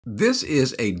This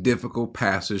is a difficult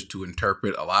passage to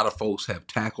interpret. A lot of folks have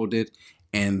tackled it,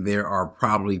 and there are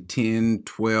probably 10,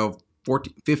 12,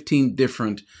 14, 15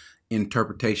 different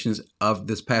interpretations of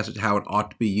this passage, how it ought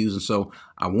to be used. And so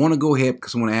I want to go ahead,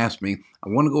 because someone asked me, I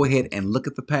want to go ahead and look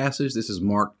at the passage. This is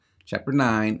Mark chapter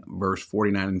 9, verse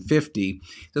 49 and 50.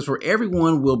 It says, "For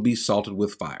everyone will be salted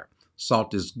with fire.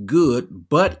 Salt is good,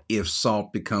 but if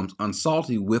salt becomes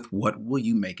unsalty, with what will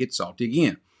you make it salty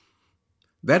again?"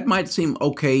 That might seem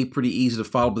okay, pretty easy to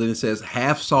follow, but then it says,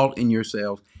 "Have salt in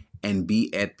yourselves and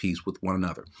be at peace with one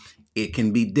another." It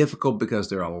can be difficult because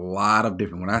there are a lot of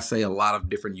different, when I say a lot of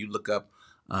different, you look up,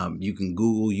 you can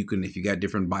Google, you can, if you got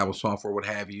different Bible software, what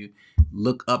have you,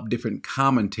 look up different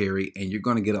commentary, and you're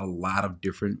going to get a lot of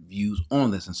different views on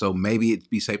this. And so maybe it'd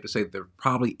be safe to say that there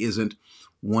probably isn't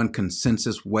one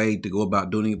consensus way to go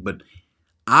about doing it, but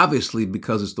obviously,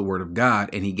 because it's the word of God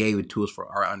and he gave it to us for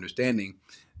our understanding,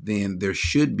 then there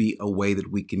should be a way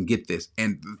that we can get this.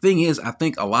 And the thing is, I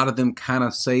think a lot of them kind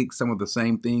of say some of the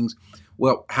same things.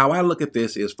 Well, how I look at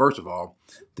this is, first of all,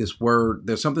 this word,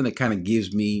 there's something that kind of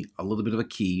gives me a little bit of a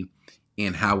key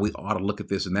in how we ought to look at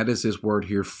this. And that is this word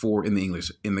here, "for" in the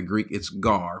English. In the Greek, it's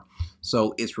gar.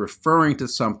 So it's referring to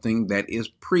something that is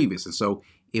previous. And so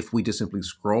if we just simply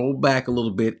scroll back a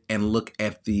little bit and look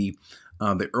at the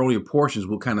earlier portions,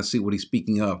 we'll kind of see what he's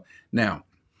speaking of. Now,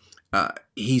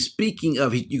 he's speaking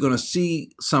of, you're going to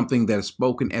see something that is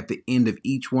spoken at the end of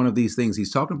each one of these things.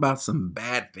 He's talking about some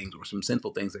bad things or some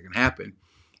sinful things that can happen.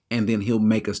 And then he'll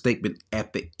make a statement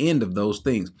at the end of those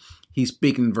things. He's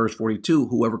speaking in verse 42,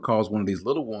 "Whoever calls one of these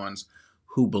little ones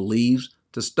who believes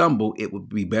to stumble, it would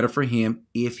be better for him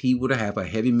if he were to have a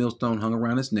heavy millstone hung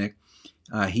around his neck.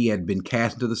 He had been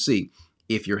cast into the sea.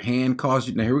 If your hand causes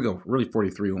you," now here we go, really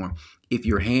 43 on. "If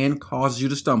your hand causes you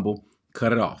to stumble,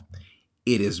 cut it off.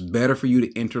 It is better for you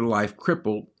to enter life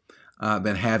crippled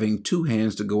than having two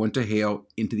hands to go into hell,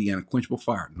 into the unquenchable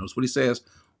fire." Notice what he says,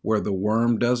 "Where the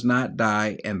worm does not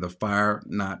die and the fire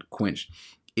not quenched."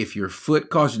 If your foot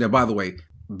causes you, now by the way,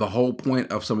 the whole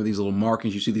point of some of these little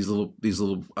markings, you see these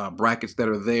little brackets that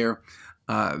are there.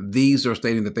 These are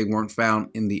stating that they weren't found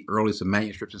in the earliest of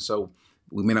manuscripts, and so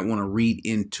we may not want to read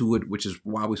into it, which is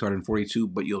why we started in 42.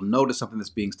 But you'll notice something that's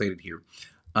being stated here.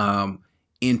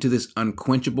 Into this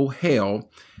unquenchable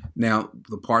hell. Now,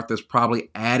 the part that's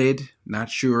probably added, not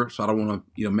sure, so I don't want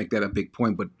to make that a big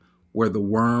point, but "where the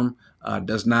worm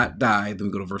does not die." Then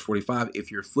we go to verse 45. "If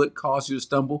your foot causes you to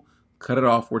stumble, cut it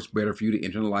off, for it's better for you to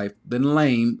enter life than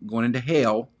lame, going into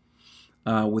hell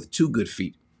with two good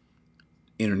feet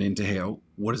entering into hell."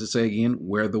 What does it say again?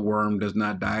 "Where the worm does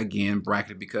not die," again,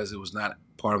 bracketed because it was not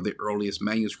part of the earliest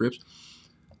manuscripts.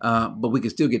 But we can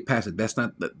still get past it. That's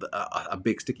not a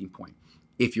big sticking point.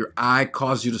 "If your eye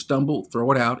causes you to stumble,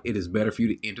 throw it out. It is better for you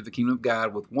to enter the kingdom of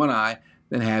God with one eye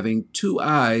than having two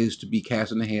eyes to be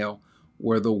cast into hell,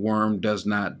 where the worm does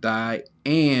not die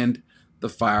and the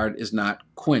fire is not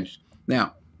quenched."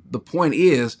 Now, the point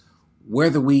is,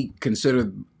 whether we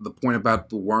consider the point about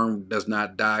the worm does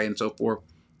not die and so forth,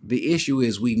 the issue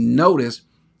is we notice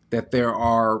that there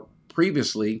are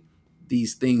previously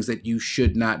these things that you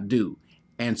should not do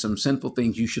and some sinful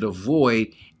things you should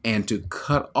avoid, and to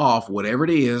cut off whatever it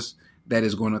is that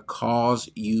is going to cause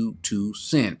you to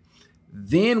sin.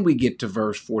 Then we get to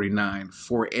verse 49.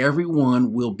 "For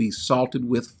everyone will be salted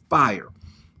with fire.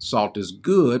 Salt is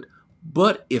good,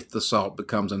 but if the salt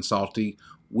becomes unsalty,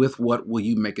 with what will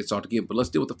you make it salt again?" But let's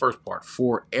deal with the first part.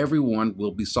 "For everyone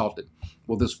will be salted."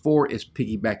 Well, this "for" is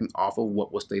piggybacking off of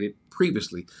what was stated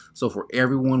previously. So "for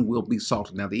everyone will be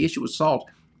salted." Now, the issue with salt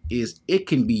is it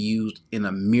can be used in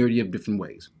a myriad of different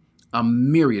ways. A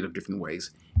myriad of different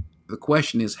ways. The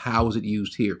question is, how is it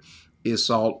used here? Is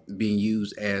salt being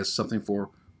used as something for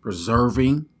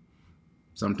preserving?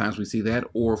 Sometimes we see that.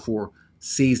 Or for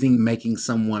seasoning, making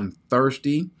someone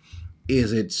thirsty?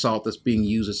 Is it salt that's being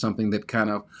used as something that kind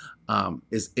of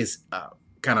is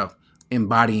kind of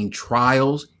embodying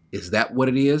trials? Is that what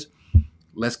it is?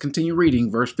 Let's continue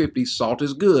reading. Verse 50, "Salt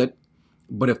is good,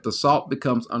 but if the salt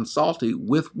becomes unsalty,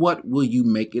 with what will you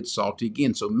make it salty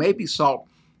again?" So maybe salt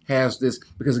has this,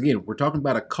 because again, we're talking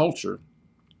about a culture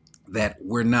that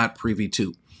we're not privy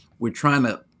to. We're trying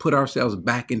to put ourselves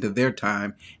back into their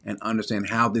time and understand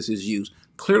how this is used.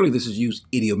 Clearly, this is used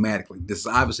idiomatically. This is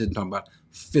obviously talking about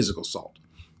physical salt,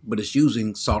 but it's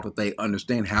using salt that they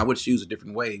understand how it's used in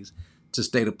different ways to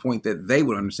state a point that they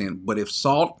would understand. But if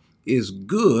salt is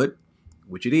good,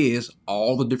 which it is,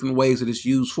 all the different ways that it's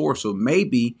used for, so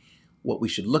maybe what we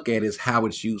should look at is how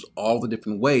it's used all the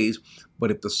different ways. But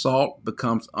if the salt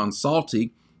becomes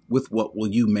unsalty, with what will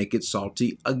you make it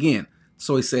salty again?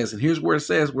 So he says, and here's where it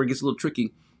says, where it gets a little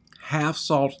tricky, have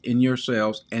salt in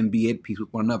yourselves and be at peace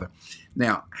with one another.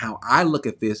 Now, how I look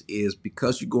at this is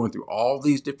because you're going through all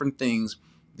these different things,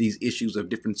 these issues of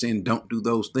different sin, don't do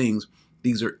those things.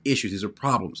 These are issues, these are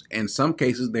problems. In some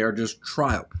cases, they are just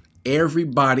trial.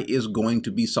 Everybody is going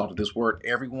to be salted. This word,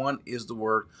 everyone, is the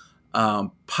word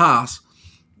pas.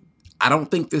 I don't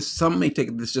think this, some may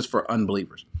take this just for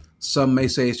unbelievers. Some may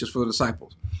say it's just for the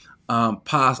disciples.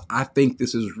 Pas, I think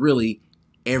this is really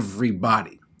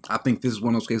everybody. I think this is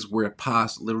one of those cases where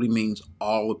pas literally means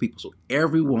all the people. So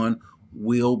everyone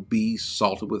will be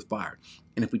salted with fire.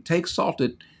 And if we take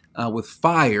salted with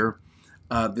fire,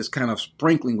 this kind of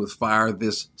sprinkling with fire,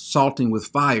 this salting with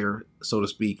fire, so to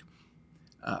speak,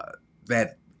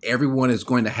 that everyone is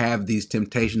going to have these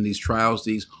temptations, these trials,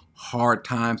 these hard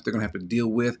times they're going to have to deal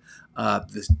with,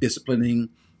 this disciplining,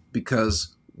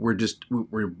 because we're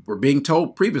being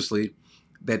told previously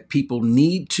that people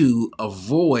need to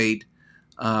avoid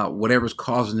whatever's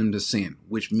causing them to sin,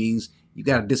 which means you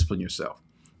got to discipline yourself.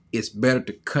 It's better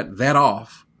to cut that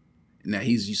off. Now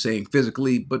he's saying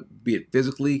physically, but be it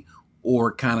physically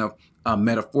or kind of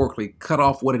metaphorically, cut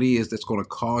off what it is that's going to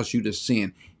cause you to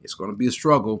sin. It's going to be a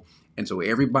struggle. And so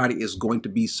everybody is going to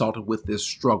be salted with this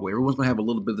struggle. Everyone's going to have a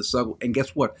little bit of the struggle. And guess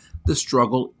what? The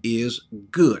struggle is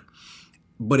good.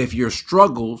 But if your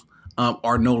struggles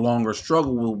are no longer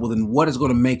struggle, well, then what is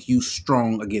going to make you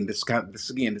strong? Again, this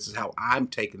is how I'm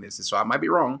taking this. So I might be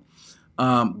wrong.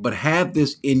 But have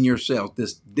this in yourself,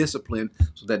 this discipline,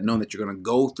 so that knowing that you're going to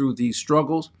go through these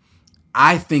struggles.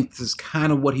 I think this is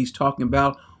kind of what he's talking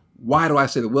about. Why do I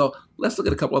say that? Well, let's look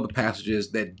at a couple other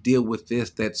passages that deal with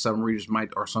this, that some readers might,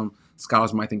 or some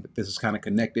scholars might think that this is kind of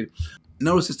connected.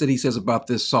 Notice this that he says about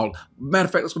this salt. Matter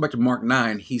of fact, let's go back to Mark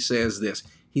 9. He says this.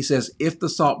 He says, if the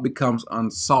salt becomes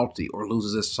unsalty or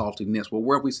loses its saltiness. Well,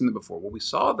 where have we seen it before? Well, we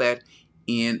saw that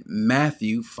in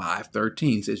Matthew 5:13.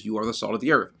 He says, you are the salt of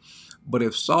the earth. But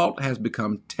if salt has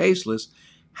become tasteless,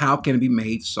 how can it be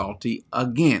made salty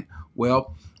again?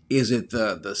 Well, is it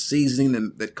the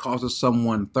seasoning that causes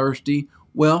someone thirsty?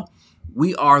 Well,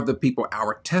 we are the people.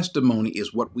 Our testimony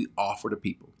is what we offer to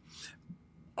people.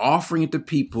 Offering it to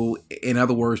people, in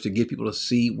other words, to get people to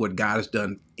see what God has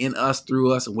done in us,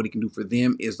 through us, and what he can do for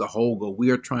them is the whole goal.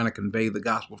 We are trying to convey the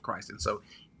gospel of Christ. And so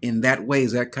in that way,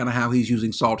 is that kind of how he's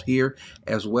using salt here,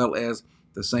 as well as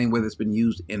the same way that's been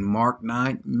used in Mark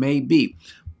 9? Maybe.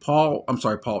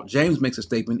 James makes a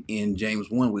statement in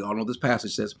James 1. We all know this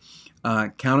passage says,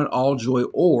 count it all joy,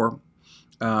 or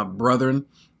brethren,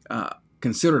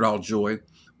 consider it all joy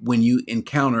when you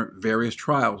encounter various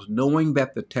trials, knowing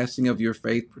that the testing of your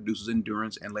faith produces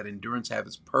endurance, and let endurance have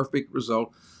its perfect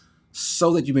result,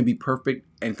 so that you may be perfect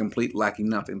and complete, lacking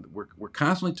nothing. We're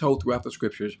constantly told throughout the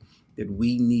scriptures that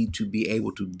we need to be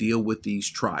able to deal with these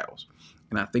trials.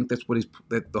 And I think that's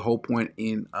that the whole point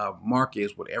in Mark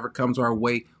is, whatever comes our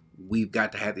way, we've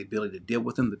got to have the ability to deal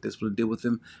with them, the discipline to deal with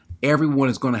them. Everyone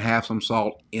is going to have some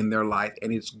salt in their life,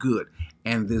 and it's good.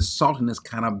 And this saltiness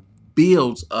kind of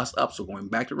builds us up. So going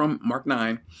back to Mark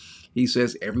 9, he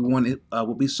says everyone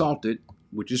will be salted,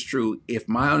 which is true. If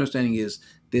my understanding is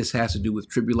this has to do with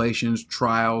tribulations,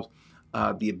 trials,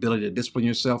 the ability to discipline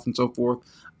yourself and so forth,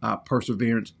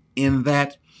 perseverance in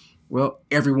that, well,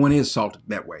 everyone is salted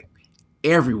that way.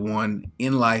 Everyone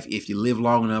in life, if you live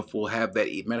long enough, will have that.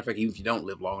 Matter of fact, even if you don't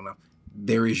live long enough,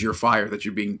 there is your fire that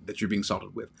you're being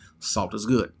salted with. Salt is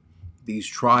good. These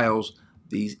trials,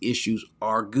 these issues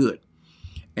are good.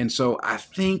 And so I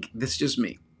think, this is just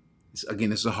me.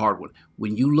 Again, this is a hard one.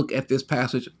 When you look at this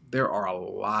passage, there are a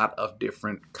lot of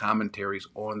different commentaries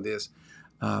on this.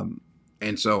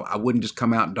 And so I wouldn't just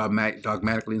come out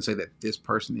dogmatically and say that this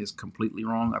person is completely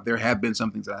wrong. There have been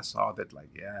some things that I saw that, like,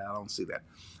 yeah, I don't see that.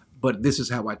 But this is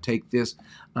how I take this.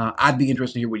 I'd be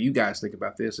interested to hear what you guys think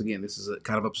about this. Again, this is a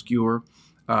kind of obscure.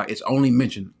 It's only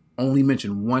mentioned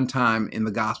one time in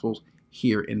the Gospels,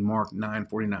 here in Mark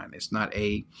 9:49. It's not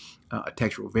a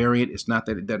textual variant. It's not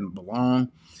that it doesn't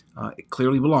belong. It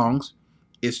clearly belongs.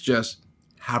 It's just,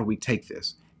 how do we take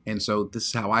this? And so this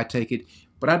is how I take it.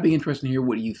 But I'd be interested to hear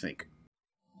what you think.